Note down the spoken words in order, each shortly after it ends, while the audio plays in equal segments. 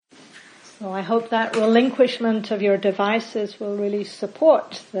So I hope that relinquishment of your devices will really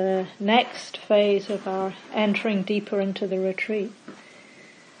support the next phase of our entering deeper into the retreat.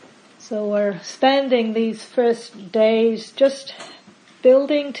 So we're spending these first days just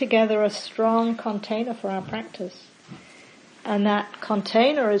building together a strong container for our practice. And that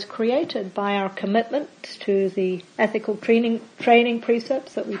container is created by our commitment to the ethical training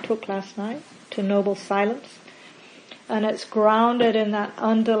precepts that we took last night, to noble silence. And it's grounded in that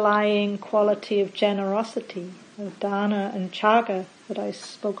underlying quality of generosity, of dana and chaga that I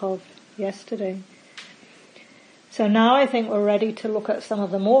spoke of yesterday. So now I think we're ready to look at some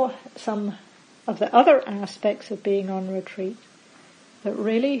of the other aspects of being on retreat that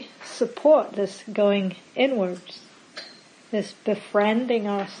really support this going inwards, this befriending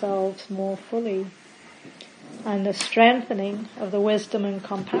ourselves more fully, and the strengthening of the wisdom and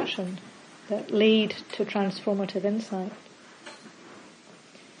compassion that lead to transformative insight.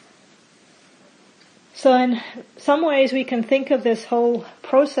 So in some ways we can think of this whole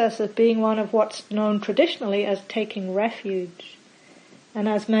process as being one of what's known traditionally as taking refuge. And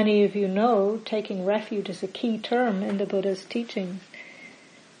as many of you know, taking refuge is a key term in the Buddha's teachings.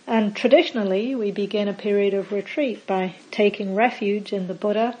 And traditionally we begin a period of retreat by taking refuge in the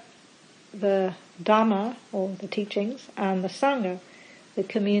Buddha, the Dhamma, or the teachings, and the Sangha, the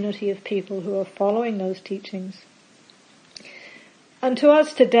community of people who are following those teachings. And to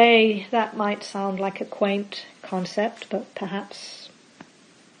us today, that might sound like a quaint concept, but perhaps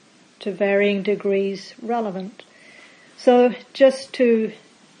to varying degrees relevant. So just to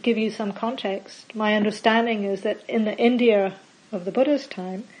give you some context, my understanding is that in the India of the Buddha's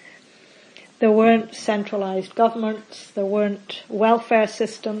time, there weren't centralized governments, there weren't welfare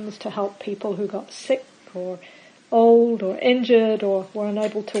systems to help people who got sick or old or injured or were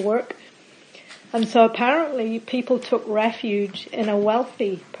unable to work. And so apparently people took refuge in a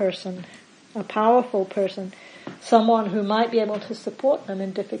wealthy person, a powerful person, someone who might be able to support them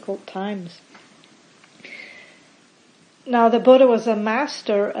in difficult times. Now the Buddha was a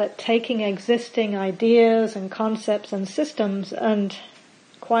master at taking existing ideas and concepts and systems and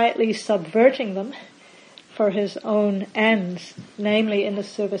quietly subverting them for his own ends, namely in the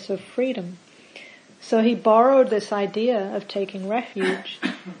service of freedom. So he borrowed this idea of taking refuge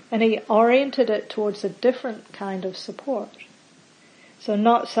and he oriented it towards a different kind of support. So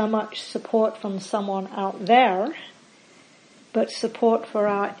not so much support from someone out there, but support for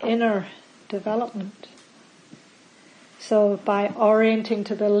our inner development. So by orienting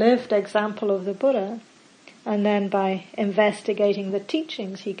to the lived example of the Buddha, and then by investigating the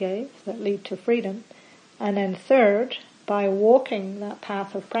teachings he gave that lead to freedom, and then third, by walking that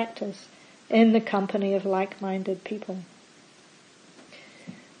path of practice in the company of like-minded people.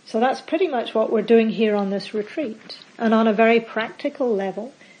 So that's pretty much what we're doing here on this retreat. And on a very practical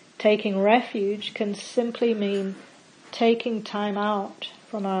level, taking refuge can simply mean taking time out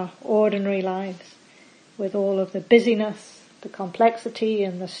from our ordinary lives with all of the busyness, the complexity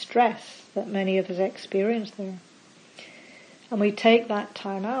and the stress that many of us experience there. And we take that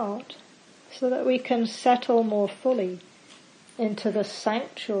time out so that we can settle more fully into the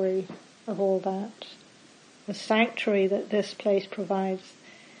sanctuary of all that, the sanctuary that this place provides.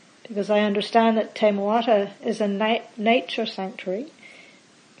 Because I understand that Te Moata is a nature sanctuary,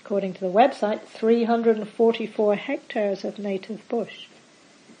 according to the website, 344 hectares of native bush.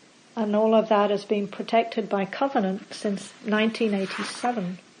 And all of that has been protected by covenant since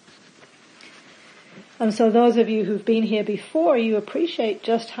 1987. And so those of you who've been here before, you appreciate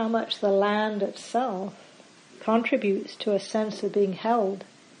just how much the land itself contributes to a sense of being held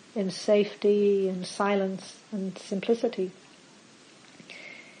in safety and silence and simplicity.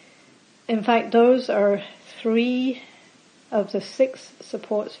 In fact, those are 3 of the 6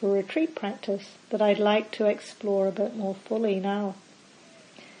 supports for retreat practice that I'd like to explore a bit more fully now.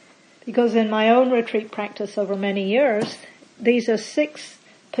 Because in my own retreat practice over many years, these are 6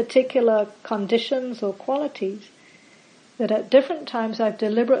 particular conditions or qualities that at different times I've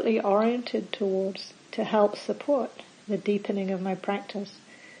deliberately oriented towards to help support the deepening of my practice.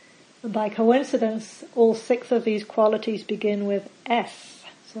 And by coincidence, all 6 of these qualities begin with S.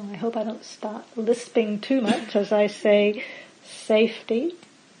 So I hope I don't start lisping too much as I say safety,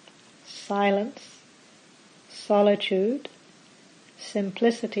 silence, solitude,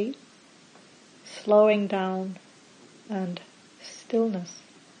 simplicity, slowing down, and stillness.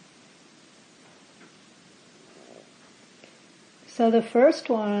 So the first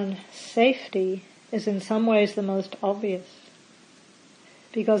one, safety, is in some ways the most obvious.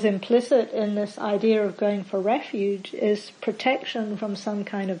 Because implicit in this idea of going for refuge is protection from some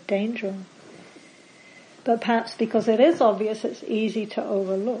kind of danger. But perhaps because it is obvious, it's easy to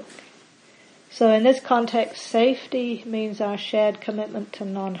overlook. So in this context, safety means our shared commitment to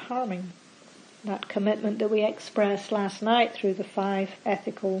non-harming. That commitment that we expressed last night through the 5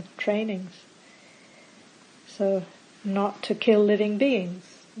 ethical trainings. So not to kill living beings,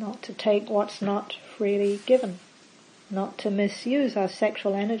 not to take what's not freely given, not to misuse our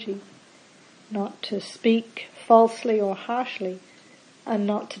sexual energy, not to speak falsely or harshly, and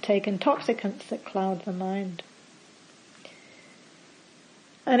not to take intoxicants that cloud the mind.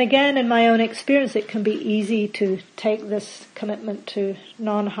 And again, in my own experience, it can be easy to take this commitment to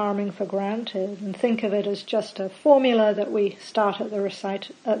non-harming for granted and think of it as just a formula that we start at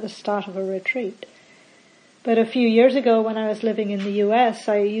the start of a retreat. But a few years ago, when I was living in the US,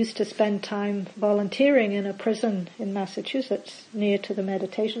 I used to spend time volunteering in a prison in Massachusetts, near to the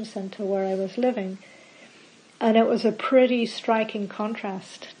meditation center where I was living. And it was a pretty striking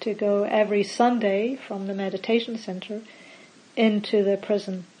contrast to go every Sunday from the meditation center into the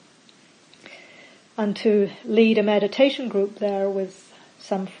prison and to lead a meditation group there with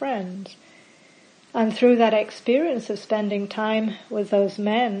some friends. And through that experience of spending time with those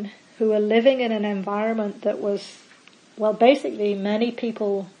men who were living in an environment that was, well, basically many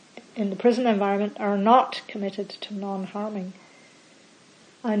people in the prison environment are not committed to non-harming.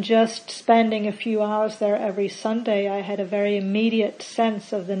 And just spending a few hours there every Sunday, I had a very immediate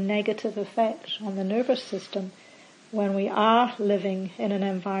sense of the negative effect on the nervous system when we are living in an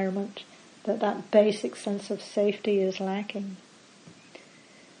environment that basic sense of safety is lacking.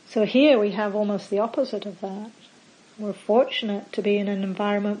 So here we have almost the opposite of that. We're fortunate to be in an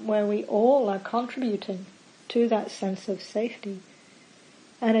environment where we all are contributing to that sense of safety.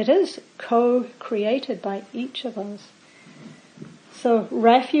 And it is co-created by each of us. So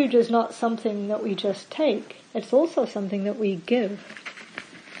refuge is not something that we just take. It's also something that we give.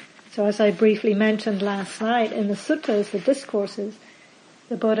 So as I briefly mentioned last night, in the suttas, the discourses,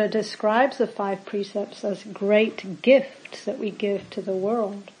 the Buddha describes the 5 precepts as great gifts that we give to the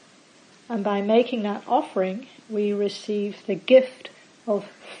world. And by making that offering, we receive the gift of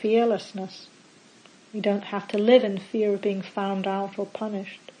fearlessness. We don't have to live in fear of being found out or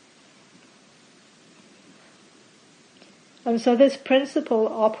punished. And so this principle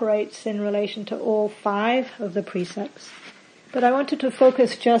operates in relation to all 5 of the precepts. But I wanted to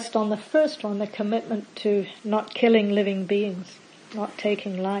focus just on the first one, the commitment to not killing living beings, not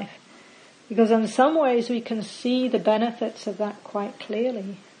taking life. Because in some ways we can see the benefits of that quite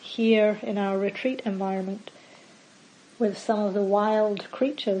clearly here in our retreat environment with some of the wild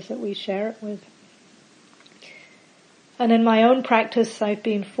creatures that we share it with. And in my own practice, I've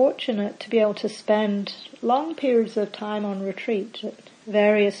been fortunate to be able to spend long periods of time on retreat at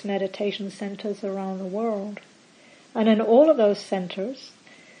various meditation centers around the world. And in all of those centers,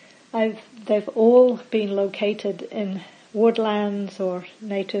 they've all been located in woodlands or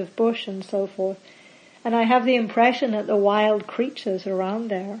native bush and so forth. And I have the impression that the wild creatures around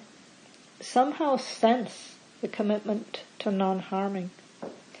there somehow sense the commitment to non-harming.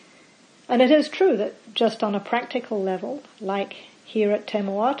 And it is true that just on a practical level, like here at Te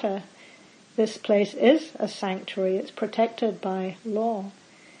Moata, this place is a sanctuary. It's protected by law.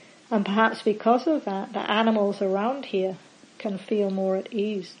 And perhaps because of that, the animals around here can feel more at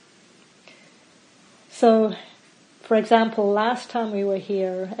ease. So, for example, last time we were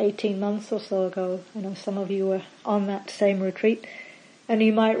here, 18 months or so ago, I know some of you were on that same retreat, and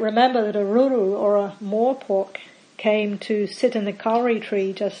you might remember that a ruru or a moorpork came to sit in the kauri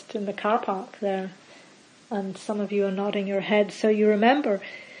tree just in the car park there. And some of you are nodding your heads, so you remember,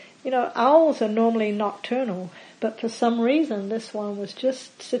 owls are normally nocturnal, but for some reason this one was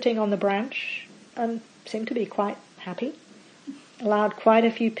just sitting on the branch and seemed to be quite happy. Allowed quite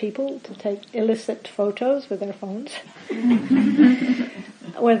a few people to take illicit photos with their phones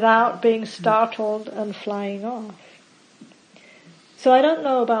without being startled and flying off. So I don't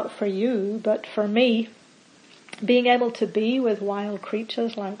know about for you, but for me, being able to be with wild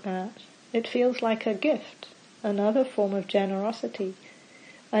creatures like that, it feels like a gift, another form of generosity.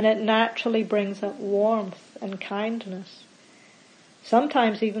 And it naturally brings up warmth and kindness.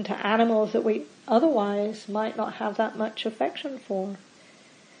 Sometimes even to animals that we otherwise might not have that much affection for.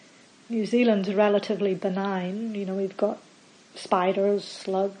 New Zealand's relatively benign. We've got spiders,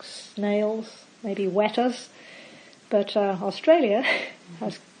 slugs, snails, maybe wetters. But Australia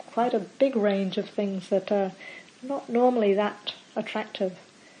has quite a big range of things that are not normally that attractive.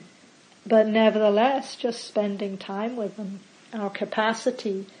 But nevertheless, just spending time with them, our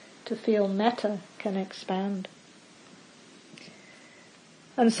capacity to feel metta can expand.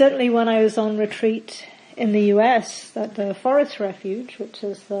 And certainly when I was on retreat in the US at the Forest Refuge, which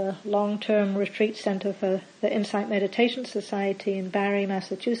is the long-term retreat center for the Insight Meditation Society in Barre,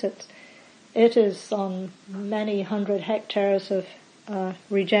 Massachusetts, it is on many 100 hectares of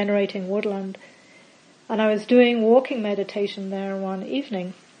regenerating woodland. And I was doing walking meditation there one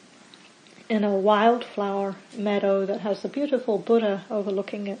evening in a wildflower meadow that has a beautiful Buddha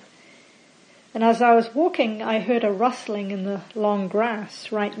overlooking it. And as I was walking, I heard a rustling in the long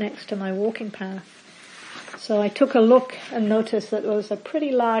grass right next to my walking path. So I took a look and noticed that there was a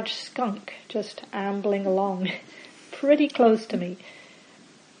pretty large skunk just ambling along, pretty close to me.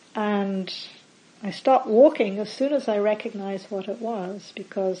 And I stopped walking as soon as I recognized what it was,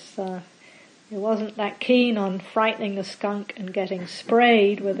 because it wasn't that keen on frightening the skunk and getting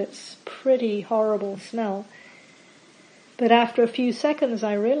sprayed with its pretty horrible smell. But after a few seconds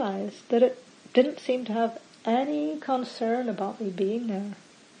I realized that it didn't seem to have any concern about me being there.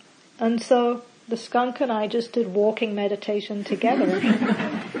 And so the skunk and I just did walking meditation together.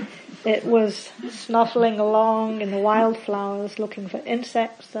 It was snuffling along in the wildflowers looking for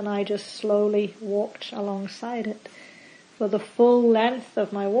insects, and I just slowly walked alongside it for the full length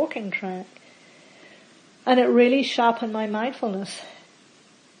of my walking track. And it really sharpened my mindfulness.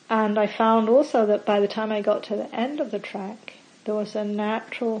 And I found also that by the time I got to the end of the track, there was a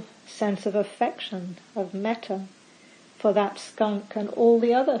natural sense of affection, of metta, for that skunk and all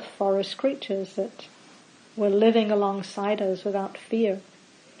the other forest creatures that were living alongside us without fear.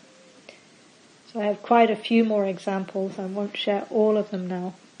 So I have quite a few more examples. I won't share all of them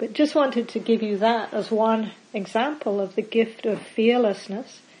now, but just wanted to give you that as one example of the gift of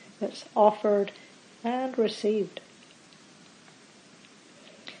fearlessness that's offered and received.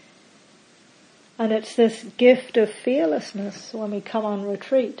 And it's this gift of fearlessness when we come on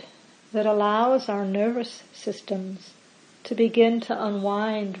retreat that allows our nervous systems to begin to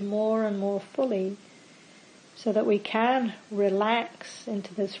unwind more and more fully, so that we can relax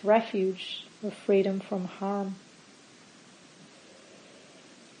into this refuge of freedom from harm.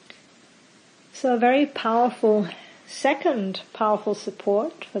 So a very powerful, second powerful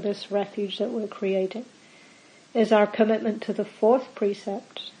support for this refuge that we're creating is our commitment to the fourth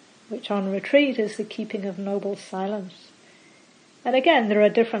precept, which on retreat is the keeping of noble silence. And again, there are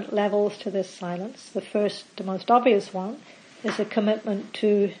different levels to this silence. The first, the most obvious one, is a commitment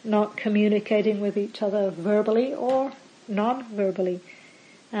to not communicating with each other verbally or non-verbally,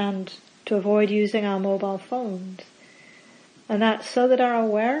 and to avoid using our mobile phones. And that's so that our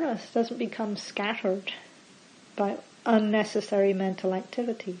awareness doesn't become scattered by unnecessary mental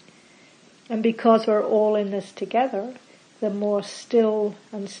activity. And because we're all in this together, the more still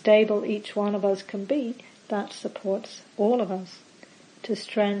and stable each one of us can be, that supports all of us to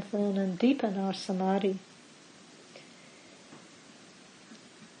strengthen and deepen our samadhi.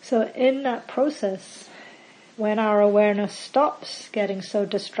 So in that process, when our awareness stops getting so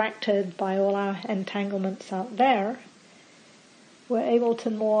distracted by all our entanglements out there, we're able to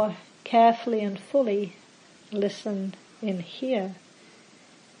more carefully and fully listen in here.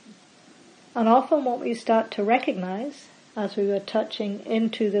 And often what we start to recognize, as we were touching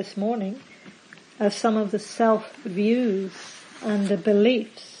into this morning, are some of the self-views and the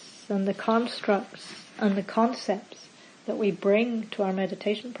beliefs and the constructs and the concepts that we bring to our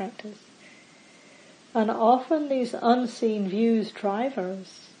meditation practice. And often these unseen views drive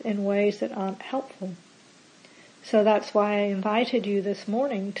us in ways that aren't helpful. So that's why I invited you this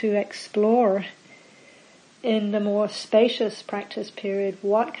morning to explore in the more spacious practice period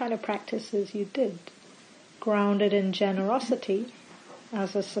what kind of practices you did, grounded in generosity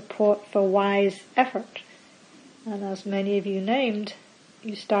as a support for wise effort. And as many of you named,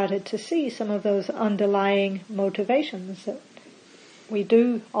 you started to see some of those underlying motivations that we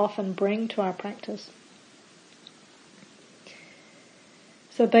do often bring to our practice.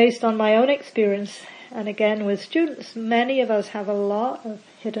 So based on my own experience, and again with students, many of us have a lot of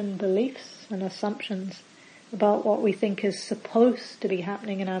hidden beliefs and assumptions about what we think is supposed to be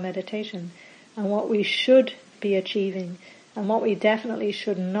happening in our meditation, and what we should be achieving, and what we definitely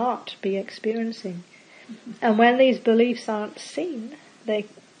should not be experiencing. And when these beliefs aren't seen, they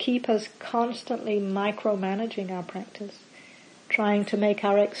keep us constantly micromanaging our practice, trying to make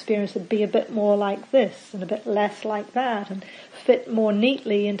our experience be a bit more like this and a bit less like that, and fit more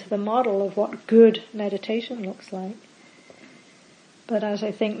neatly into the model of what good meditation looks like. But as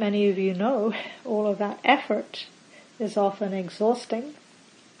I think many of you know, all of that effort is often exhausting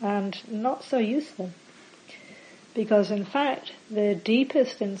and not so useful. Because in fact, the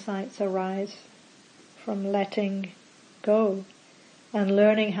deepest insights arise from letting go and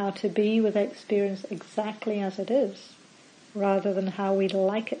learning how to be with experience exactly as it is, rather than how we'd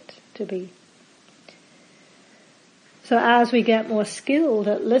like it to be. So as we get more skilled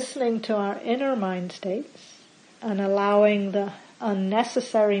at listening to our inner mind states and allowing the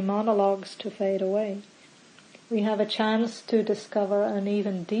unnecessary monologues to fade away. We have a chance to discover an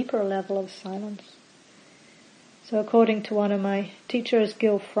even deeper level of silence. So according to one of my teachers,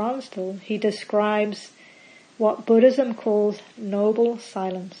 Gil Fronsdal, he describes what Buddhism calls noble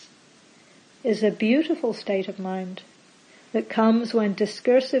silence is a beautiful state of mind that comes when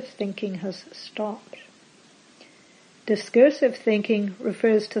discursive thinking has stopped. Discursive thinking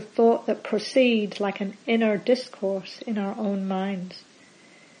refers to thought that proceeds like an inner discourse in our own minds.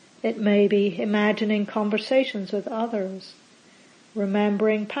 It may be imagining conversations with others,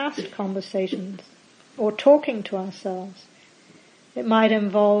 remembering past conversations, or talking to ourselves. It might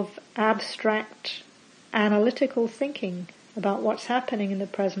involve abstract, analytical thinking about what's happening in the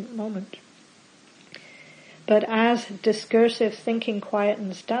present moment. But as discursive thinking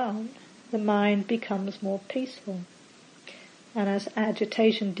quietens down, the mind becomes more peaceful. And as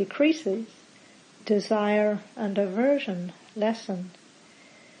agitation decreases, desire and aversion lessen.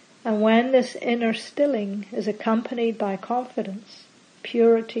 And when this inner stilling is accompanied by confidence,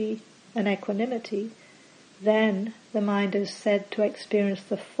 purity and equanimity, then the mind is said to experience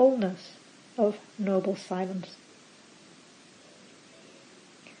the fullness of noble silence.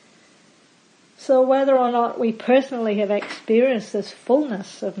 So whether or not we personally have experienced this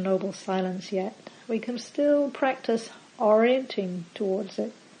fullness of noble silence yet, we can still practice orienting towards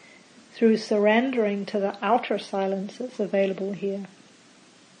it through surrendering to the outer silence that's available here.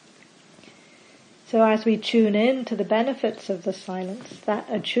 So as we tune in to the benefits of the silence, that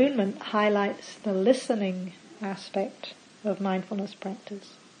attunement highlights the listening aspect of mindfulness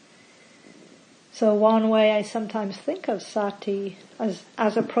practice. So one way I sometimes think of sati as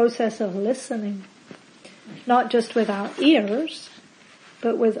a process of listening, not just with our ears,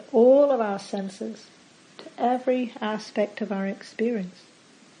 but with all of our senses, to every aspect of our experience.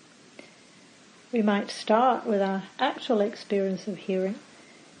 We might start with our actual experience of hearing,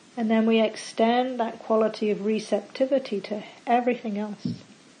 and then we extend that quality of receptivity to everything else.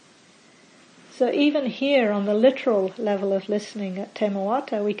 So even here on the literal level of listening at Te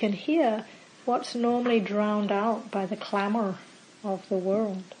Moata, we can hear what's normally drowned out by the clamour of the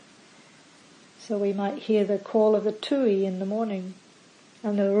world. So we might hear the call of the tui in the morning,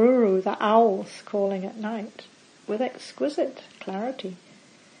 and the ruru, the owls, calling at night, with exquisite clarity.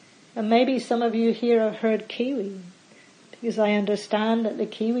 And maybe some of you here have heard kiwi, because I understand that the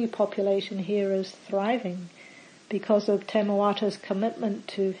kiwi population here is thriving because of Te Moata's commitment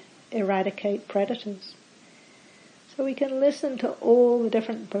to eradicate predators. So we can listen to all the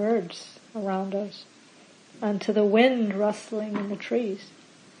different birds around us, and to the wind rustling in the trees,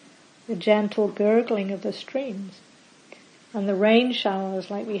 the gentle gurgling of the streams, and the rain showers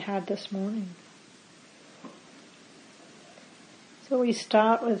like we had this morning. So we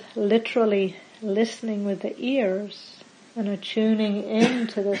start with literally listening with the ears and attuning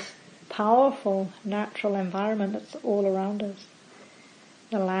into this powerful natural environment that's all around us.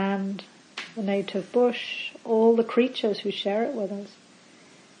 The land, the native bush, all the creatures who share it with us.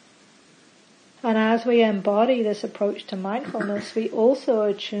 And as we embody this approach to mindfulness, we also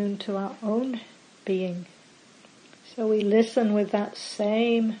attune to our own being. So we listen with that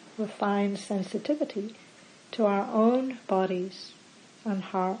same refined sensitivity to our own bodies and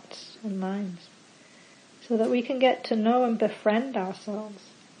hearts and minds, so that we can get to know and befriend ourselves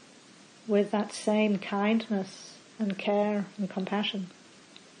with that same kindness and care and compassion.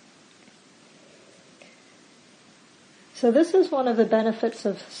 So this is one of the benefits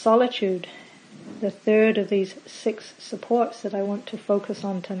of solitude, the third of these 6 supports that I want to focus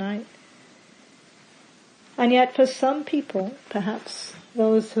on tonight. And yet for some people, perhaps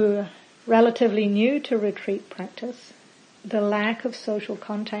those who are relatively new to retreat practice, the lack of social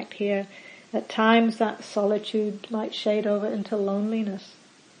contact here, at times that solitude might shade over into loneliness.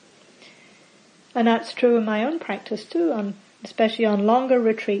 And that's true in my own practice too, especially on longer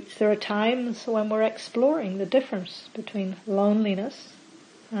retreats. There are times when we're exploring the difference between loneliness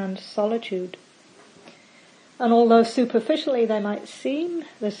and solitude. And although superficially they might seem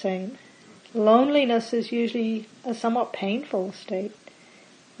the same, loneliness is usually a somewhat painful state.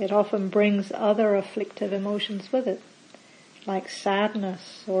 It often brings other afflictive emotions with it, like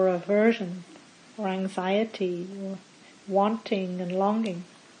sadness or aversion or anxiety or wanting and longing.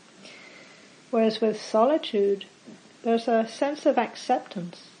 Whereas with solitude, there's a sense of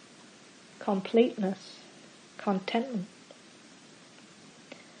acceptance, completeness, contentment.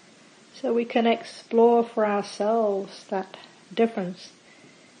 So we can explore for ourselves that difference,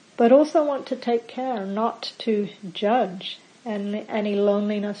 but also want to take care not to judge any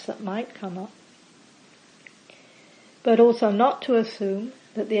loneliness that might come up. But also not to assume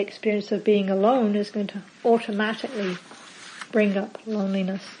that the experience of being alone is going to automatically bring up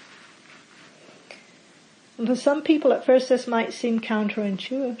loneliness. And for some people at first this might seem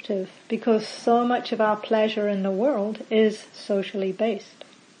counterintuitive, because so much of our pleasure in the world is socially based.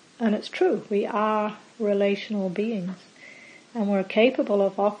 And it's true, we are relational beings, and we're capable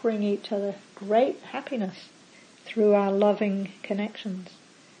of offering each other great happiness through our loving connections.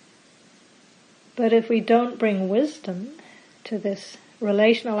 But if we don't bring wisdom to this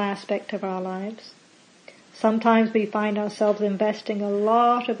relational aspect of our lives, sometimes we find ourselves investing a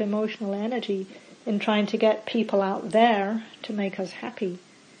lot of emotional energy in trying to get people out there to make us happy.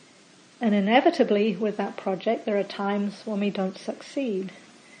 And inevitably, with that project, there are times when we don't succeed.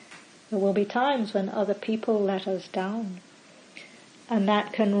 There will be times when other people let us down. And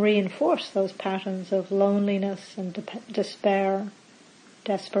that can reinforce those patterns of loneliness and despair,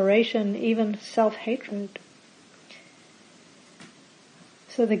 desperation, even self-hatred.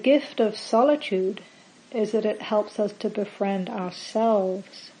 So the gift of solitude is that it helps us to befriend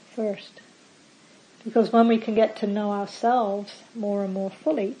ourselves first. Because when we can get to know ourselves more and more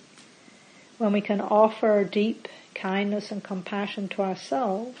fully, when we can offer deep kindness and compassion to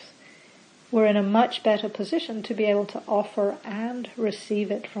ourselves, we're in a much better position to be able to offer and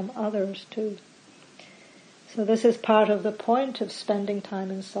receive it from others too. So this is part of the point of spending time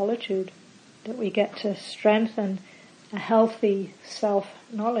in solitude, that we get to strengthen a healthy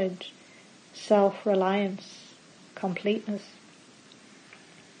self-knowledge, self-reliance, completeness.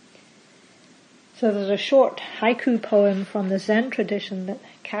 So there's a short haiku poem from the Zen tradition that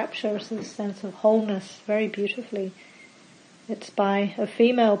captures this sense of wholeness very beautifully. It's by a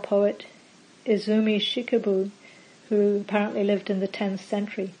female poet, Izumi Shikabu, who apparently lived in the 10th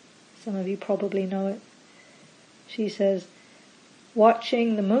century. Some of you probably know it. She says,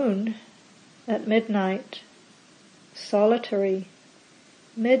 "Watching the moon at midnight, solitary,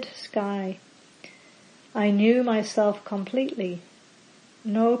 mid-sky, I knew myself completely,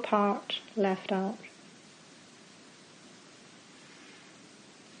 no part left out."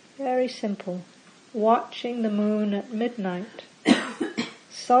 Very simple. Watching the moon at midnight,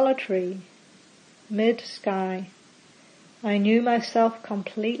 solitary, mid-sky, I knew myself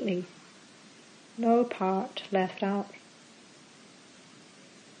completely, no part left out.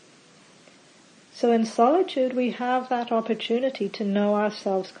 So in solitude we have that opportunity to know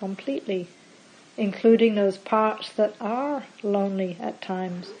ourselves completely, including those parts that are lonely at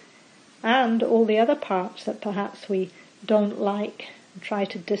times, and all the other parts that perhaps we don't like and try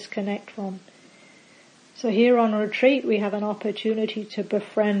to disconnect from. So here on retreat we have an opportunity to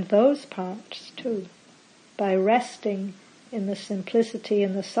befriend those parts too, by resting in the simplicity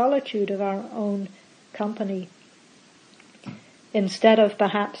and the solitude of our own company, instead of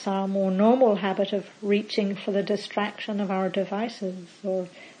perhaps our more normal habit of reaching for the distraction of our devices, or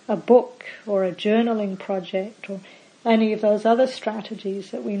a book, or a journaling project, or any of those other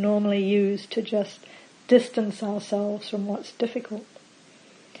strategies that we normally use to just distance ourselves from what's difficult.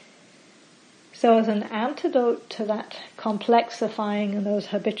 So as an antidote to that complexifying and those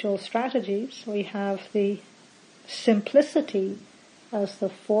habitual strategies, we have the simplicity as the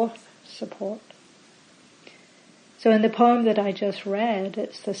fourth support. So in the poem that I just read,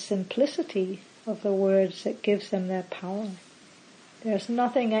 it's the simplicity of the words that gives them their power. There's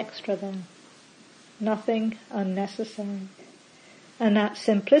nothing extra there, nothing unnecessary. And that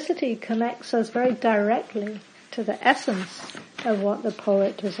simplicity connects us very directly to the essence of what the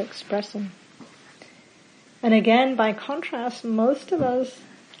poet is expressing. And again, by contrast, most of us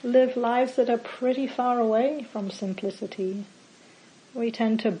live lives that are pretty far away from simplicity. We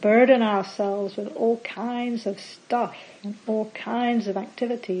tend to burden ourselves with all kinds of stuff and all kinds of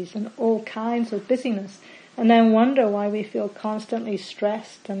activities and all kinds of busyness, and then wonder why we feel constantly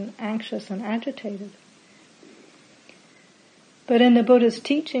stressed and anxious and agitated. But in the Buddha's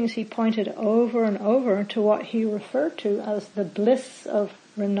teachings, he pointed over and over to what he referred to as the bliss of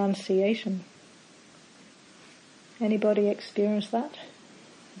renunciation. Anybody experience that?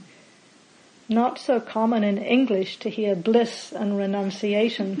 Not so common in English to hear bliss and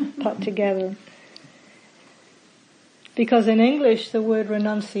renunciation put together. Because in English the word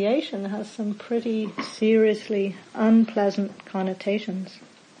renunciation has some pretty seriously unpleasant connotations.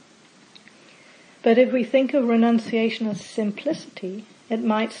 But if we think of renunciation as simplicity, it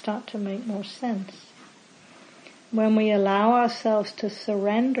might start to make more sense. When we allow ourselves to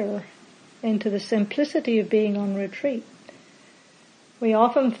surrender into the simplicity of being on retreat, we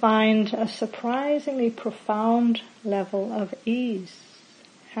often find a surprisingly profound level of ease,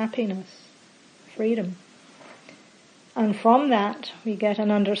 happiness, freedom. And from that we get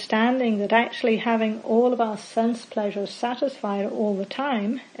an understanding that actually having all of our sense pleasures satisfied all the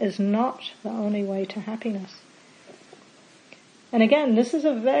time is not the only way to happiness. And again, this is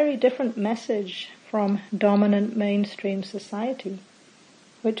a very different message from dominant mainstream society,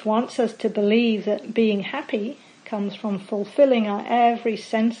 which wants us to believe that being happy comes from fulfilling our every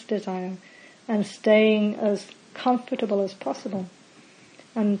sense desire and staying as comfortable as possible,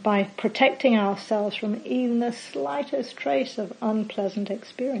 and by protecting ourselves from even the slightest trace of unpleasant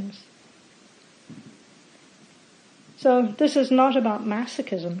experience. So this is not about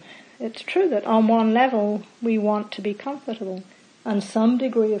masochism. It's true that on one level we want to be comfortable, and some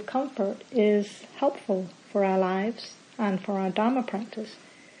degree of comfort is helpful for our lives and for our Dharma practice.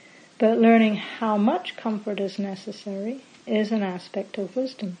 But learning how much comfort is necessary is an aspect of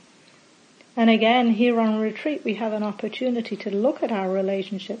wisdom. And again, here on retreat, we have an opportunity to look at our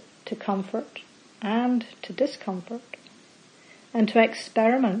relationship to comfort and to discomfort, and to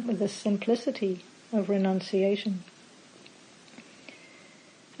experiment with the simplicity of renunciation.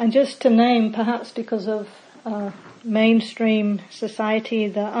 And just to name, perhaps because of mainstream society,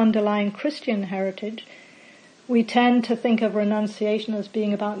 the underlying Christian heritage, we tend to think of renunciation as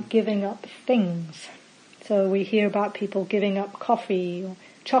being about giving up things. So we hear about people giving up coffee or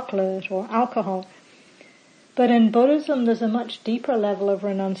chocolate or alcohol. But in Buddhism there's a much deeper level of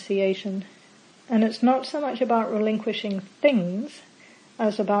renunciation, and it's not so much about relinquishing things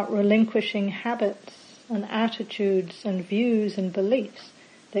as about relinquishing habits and attitudes and views and beliefs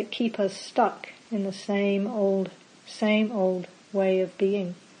that keep us stuck in the same old way of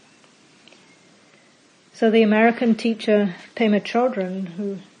being. So the American teacher Pema Chodron,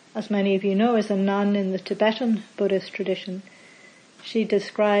 who, as many of you know, is a nun in the Tibetan Buddhist tradition, she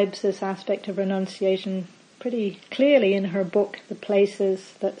describes this aspect of renunciation pretty clearly in her book, The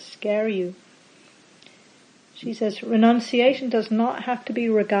Places That Scare You. She says, renunciation does not have to be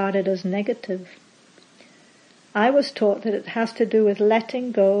regarded as negative. I was taught that it has to do with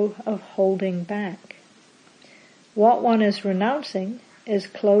letting go of holding back. What one is renouncing is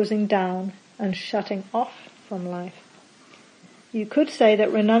closing down and shutting off from life. You could say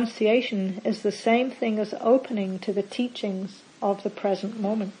that renunciation is the same thing as opening to the teachings of the present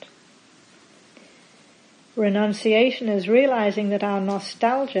moment. Renunciation is realizing that our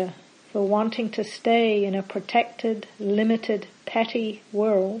nostalgia for wanting to stay in a protected, limited, petty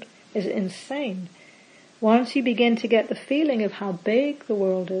world is insane. Once you begin to get the feeling of how big the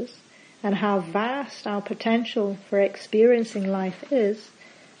world is and how vast our potential for experiencing life is,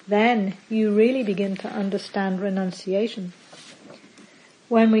 then you really begin to understand renunciation.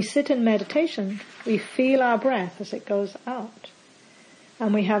 When we sit in meditation, we feel our breath as it goes out,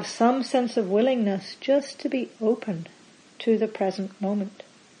 and we have some sense of willingness just to be open to the present moment.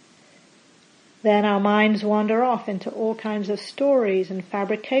 Then our minds wander off into all kinds of stories and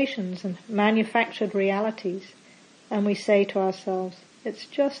fabrications and manufactured realities, and we say to ourselves, it's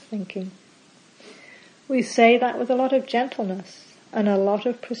just thinking. We say that with a lot of gentleness and a lot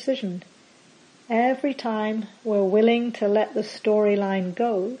of precision. Every time we're willing to let the storyline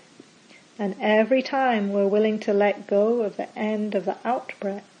go, and every time we're willing to let go of the end of the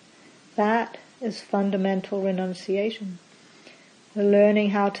out-breath, that is fundamental renunciation. We're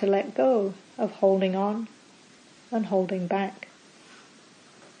learning how to let go of holding on and holding back.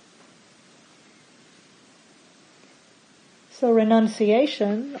 So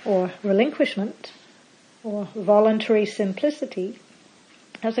renunciation, or relinquishment, or voluntary simplicity,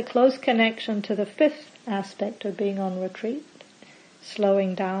 has a close connection to the fifth aspect of being on retreat,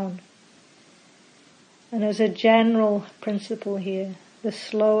 slowing down. And as a general principle here, the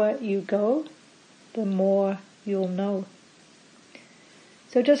slower you go, the more you'll know.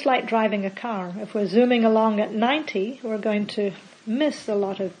 So just like driving a car, if we're zooming along at 90, we're going to miss a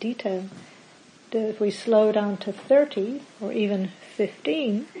lot of detail. If we slow down to 30 or even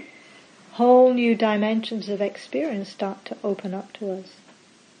 15, whole new dimensions of experience start to open up to us.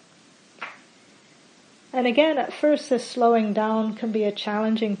 And again, at first this slowing down can be a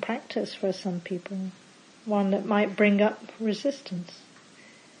challenging practice for some people, one that might bring up resistance.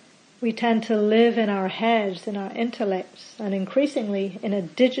 We tend to live in our heads, in our intellects, and increasingly in a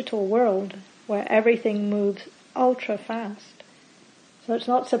digital world where everything moves ultra fast. So it's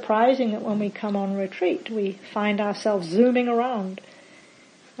not surprising that when we come on retreat, we find ourselves zooming around,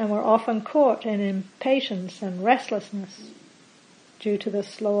 and we're often caught in impatience and restlessness due to the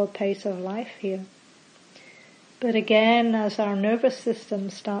slower pace of life here. But again, as our nervous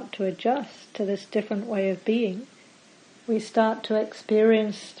systems start to adjust to this different way of being, we start to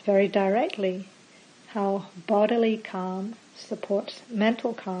experience very directly how bodily calm supports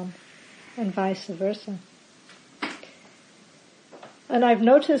mental calm, and vice versa. And I've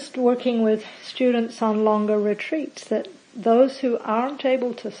noticed working with students on longer retreats that those who aren't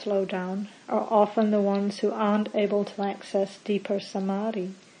able to slow down are often the ones who aren't able to access deeper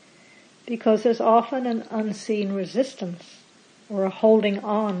samadhi, because there's often an unseen resistance or a holding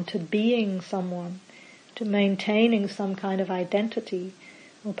on to being someone, to maintaining some kind of identity,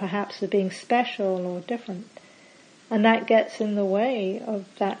 or perhaps of being special or different. And that gets in the way of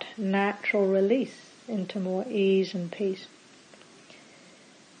that natural release into more ease and peace.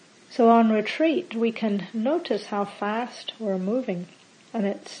 So on retreat, we can notice how fast we're moving, and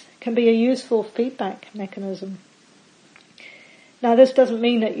it can be a useful feedback mechanism. Now, this doesn't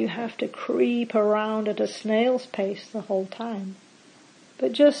mean that you have to creep around at a snail's pace the whole time,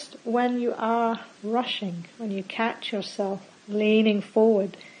 but just when you are rushing, when you catch yourself leaning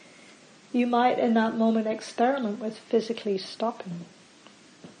forward, you might in that moment experiment with physically stopping,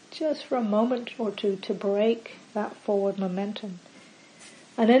 just for a moment or two to break that forward momentum.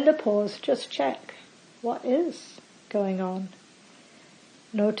 And in the pause, just check what is going on.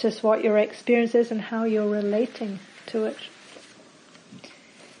 Notice what your experience is and how you're relating to it.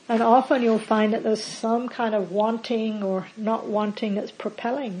 And often you'll find that there's some kind of wanting or not wanting that's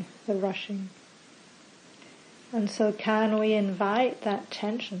propelling the rushing. And so can we invite that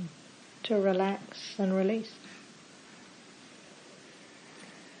tension to relax and release?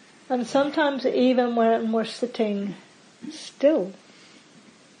 And sometimes even when we're sitting still,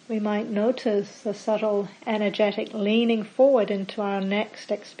 we might notice a subtle energetic leaning forward into our next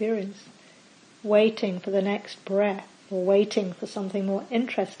experience, waiting for the next breath, or waiting for something more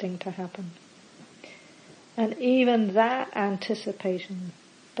interesting to happen. And even that anticipation,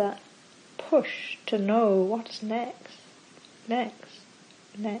 that push to know what's next,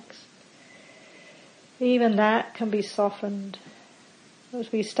 even that can be softened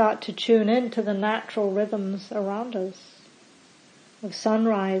as we start to tune into the natural rhythms around us, of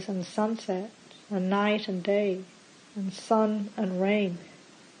sunrise and sunset, and night and day, and sun and rain.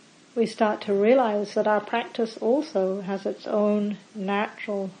 We start to realize that our practice also has its own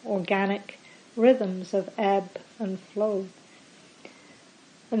natural, organic rhythms of ebb and flow.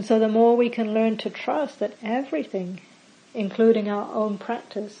 And so the more we can learn to trust that everything, including our own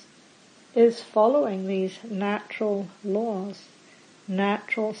practice, is following these natural laws,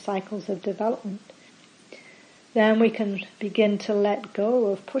 natural cycles of development, then we can begin to let go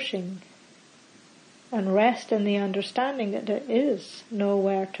of pushing and rest in the understanding that there is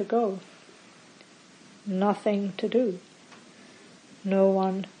nowhere to go, nothing to do, no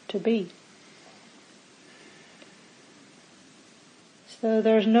one to be. So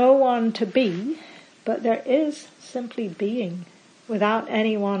there's no one to be, but there is simply being, without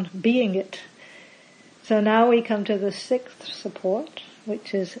anyone being it. So now we come to the sixth support,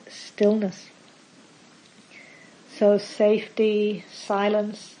 which is stillness. So safety,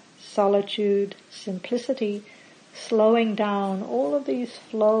 silence, solitude, simplicity, slowing down, all of these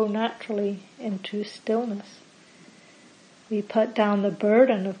flow naturally into stillness. We put down the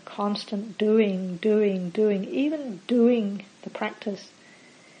burden of constant doing, even doing the practice.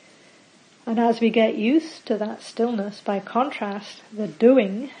 And as we get used to that stillness, by contrast, the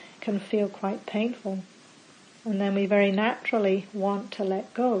doing can feel quite painful. And then we very naturally want to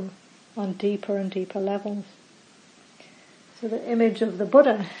let go on deeper and deeper levels. So the image of the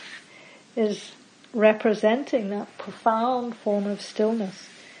Buddha is representing that profound form of stillness.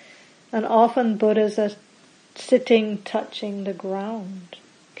 And often Buddhas are sitting, touching the ground,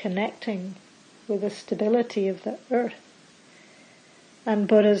 connecting with the stability of the earth. And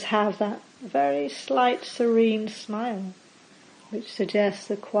Buddhas have that very slight serene smile, which suggests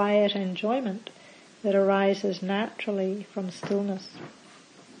the quiet enjoyment that arises naturally from stillness.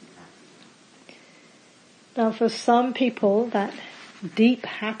 Now for some people, that deep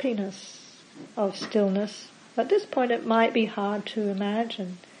happiness of stillness, at this point it might be hard to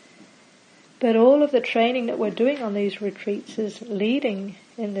imagine. But all of the training that we're doing on these retreats is leading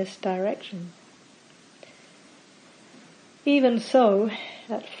in this direction. Even so,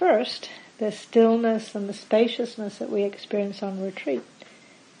 at first, the stillness and the spaciousness that we experience on retreat,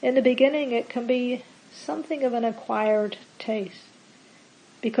 in the beginning it can be something of an acquired taste,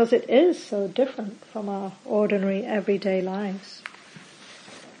 because it is so different from our ordinary everyday lives.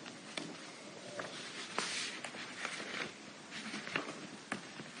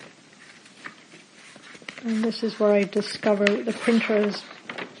 And this is where I discover the printer has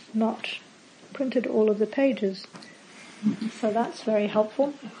not printed all of the pages. So that's very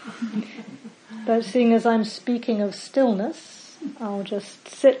helpful. But seeing as I'm speaking of stillness, I'll just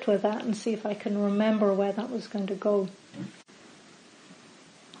sit with that and see if I can remember where that was going to go.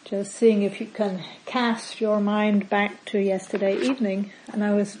 Just seeing if you can cast your mind back to yesterday evening. And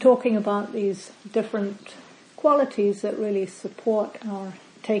I was talking about these different qualities that really support our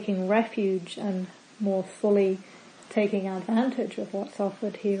taking refuge and more fully taking advantage of what's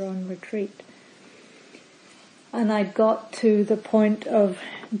offered here on retreat. And I got to the point of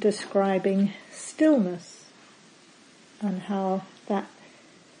describing stillness and how that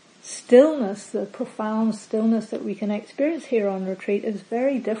stillness, the profound stillness that we can experience here on retreat, is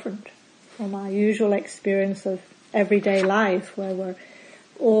very different from our usual experience of everyday life, where we're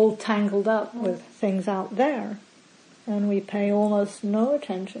all tangled up with things out there and we pay almost no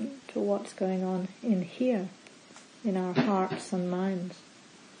attention to what's going on in here, in our hearts and minds.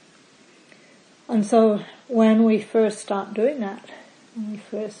 And so when we first start doing that, when we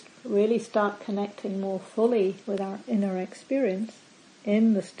first really start connecting more fully with our inner experience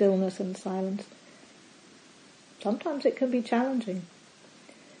in the stillness and silence, sometimes it can be challenging.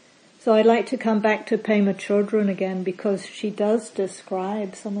 So I'd like to come back to Pema Chodron again, because she does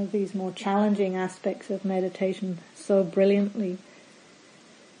describe some of these more challenging aspects of meditation so brilliantly.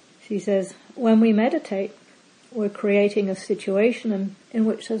 She says, when we meditate, we're creating a situation in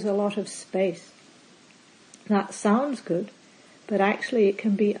which there's a lot of space. That sounds good, but actually it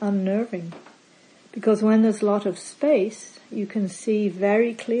can be unnerving, because when there's a lot of space, you can see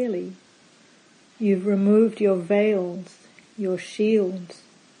very clearly. You've removed your veils, your shields,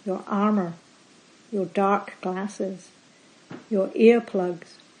 your armor, your dark glasses, your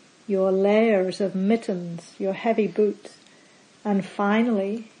earplugs, your layers of mittens, your heavy boots, and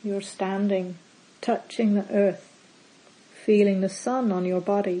finally you're standing, touching the earth, feeling the sun on your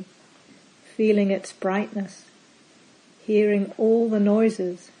body, feeling its brightness, hearing all the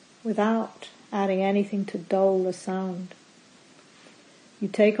noises without adding anything to dull the sound. You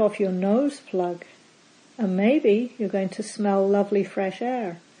take off your nose plug, and maybe you're going to smell lovely fresh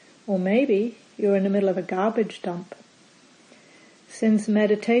air, or maybe you're in the middle of a garbage dump. Since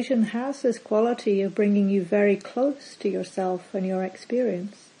meditation has this quality of bringing you very close to yourself and your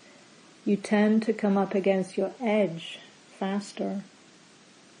experience, you tend to come up against your edge faster.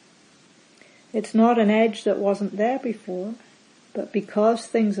 It's not an edge that wasn't there before, but because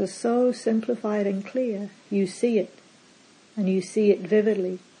things are so simplified and clear, you see it, and you see it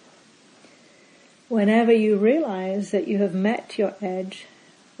vividly. Whenever you realize that you have met your edge,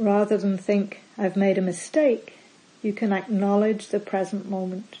 rather than think, I've made a mistake, you can acknowledge the present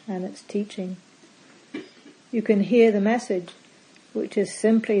moment and its teaching. You can hear the message, which is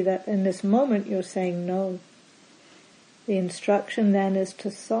simply that in this moment you're saying no. The instruction then is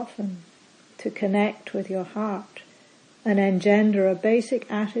to soften, to connect with your heart, and engender a basic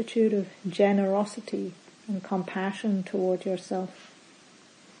attitude of generosity and compassion toward yourself.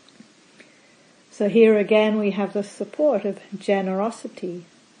 So here again we have the support of generosity,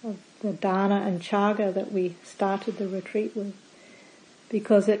 of the dana and chaga that we started the retreat with,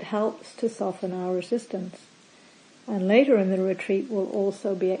 because it helps to soften our resistance. And later in the retreat we'll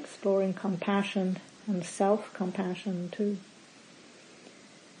also be exploring compassion and self-compassion too.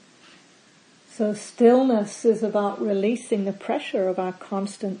 So stillness is about releasing the pressure of our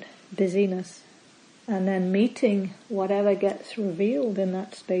constant busyness, and then meeting whatever gets revealed in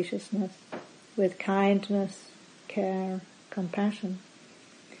that spaciousness with kindness, care, compassion.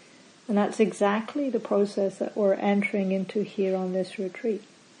 And that's exactly the process that we're entering into here on this retreat.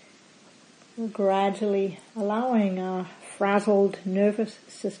 We're gradually allowing our frazzled nervous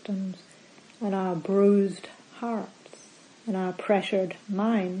systems and our bruised hearts and our pressured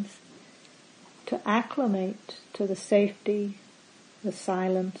minds to acclimate to the safety, the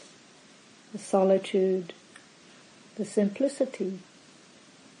silence, the solitude, the simplicity,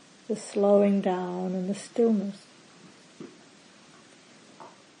 the slowing down and the stillness.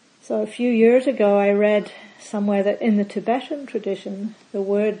 So a few years ago I read somewhere that in the Tibetan tradition, the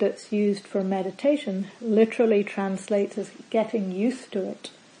word that's used for meditation literally translates as getting used to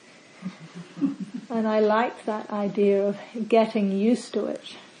it. And I liked that idea of getting used to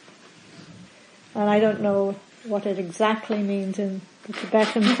it. And I don't know what it exactly means in the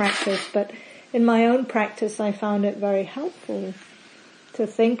Tibetan practice, but in my own practice I found it very helpful to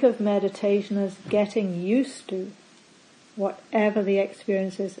think of meditation as getting used to whatever the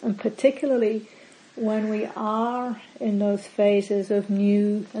experience is, and particularly when we are in those phases of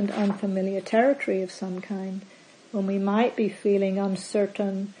new and unfamiliar territory of some kind, when we might be feeling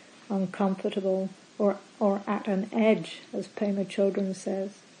uncertain, uncomfortable, or at an edge, as Pema Chodron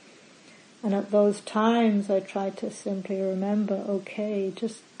says. And at those times I try to simply remember, okay,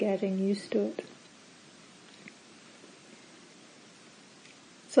 just getting used to it.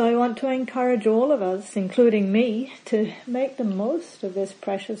 So I want to encourage all of us, including me, to make the most of this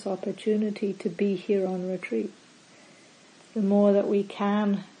precious opportunity to be here on retreat. the more that we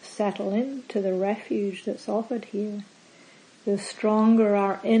can settle into the refuge that's offered here, the stronger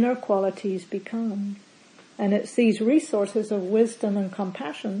our inner qualities become. And it's these resources of wisdom and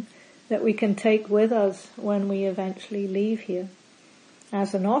compassion that we can take with us when we eventually leave here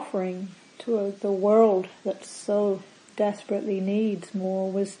as an offering to the world that so desperately needs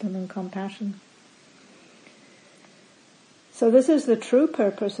more wisdom and compassion. So this is the true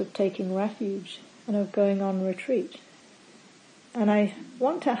purpose of taking refuge and of going on retreat. And I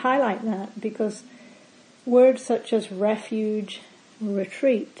want to highlight that because words such as refuge,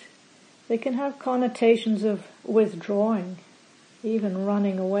 retreat, they can have connotations of withdrawing, even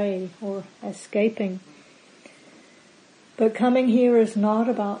running away or escaping. But coming here is not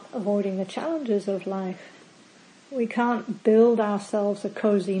about avoiding the challenges of life. We can't build ourselves a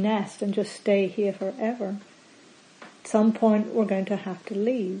cozy nest and just stay here forever. At some point we're going to have to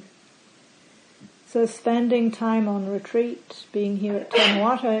leave. So spending time on retreat, being here at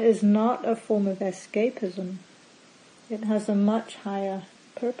Moata, is not a form of escapism. It has a much higher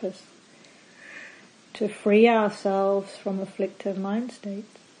purpose: to free ourselves from afflictive mind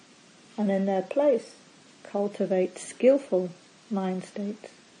states, and in their place cultivate skillful mind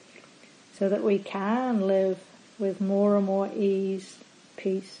states, so that we can live with more and more ease,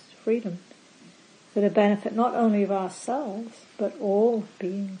 peace, freedom, for the benefit not only of ourselves, but all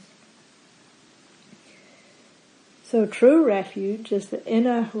beings. So true refuge is the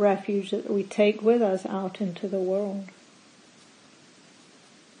inner refuge that we take with us out into the world.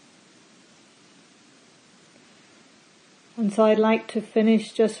 And so I'd like to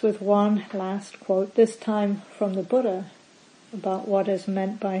finish just with one last quote, this time from the Buddha, about what is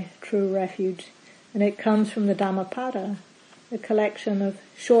meant by true refuge. And it comes from the Dhammapada, a collection of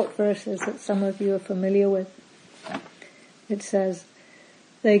short verses that some of you are familiar with. It says,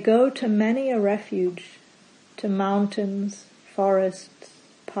 "They go to many a refuge, to mountains, forests,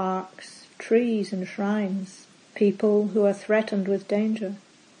 parks, trees and shrines, people who are threatened with danger.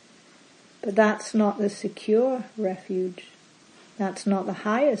 But that's not the secure refuge. That's not the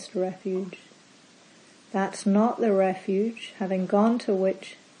highest refuge. That's not the refuge, having gone to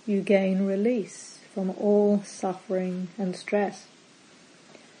which you gain release from all suffering and stress.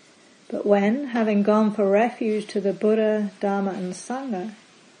 But when, having gone for refuge to the Buddha, Dharma and Sangha,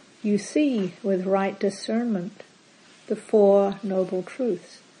 you see with right discernment the Four Noble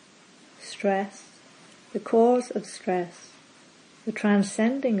Truths: stress, the cause of stress, the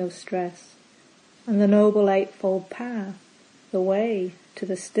transcending of stress, and the Noble Eightfold Path, the way to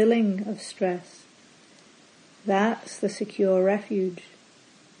the stilling of stress. That's the secure refuge.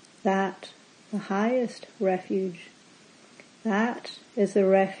 That, the highest refuge. That is the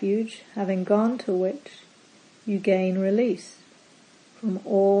refuge, having gone to which you gain release from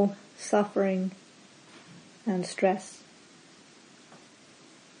all suffering and stress."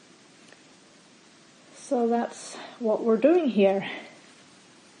 So that's what we're doing here.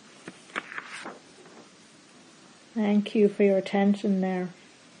 Thank you for your attention there.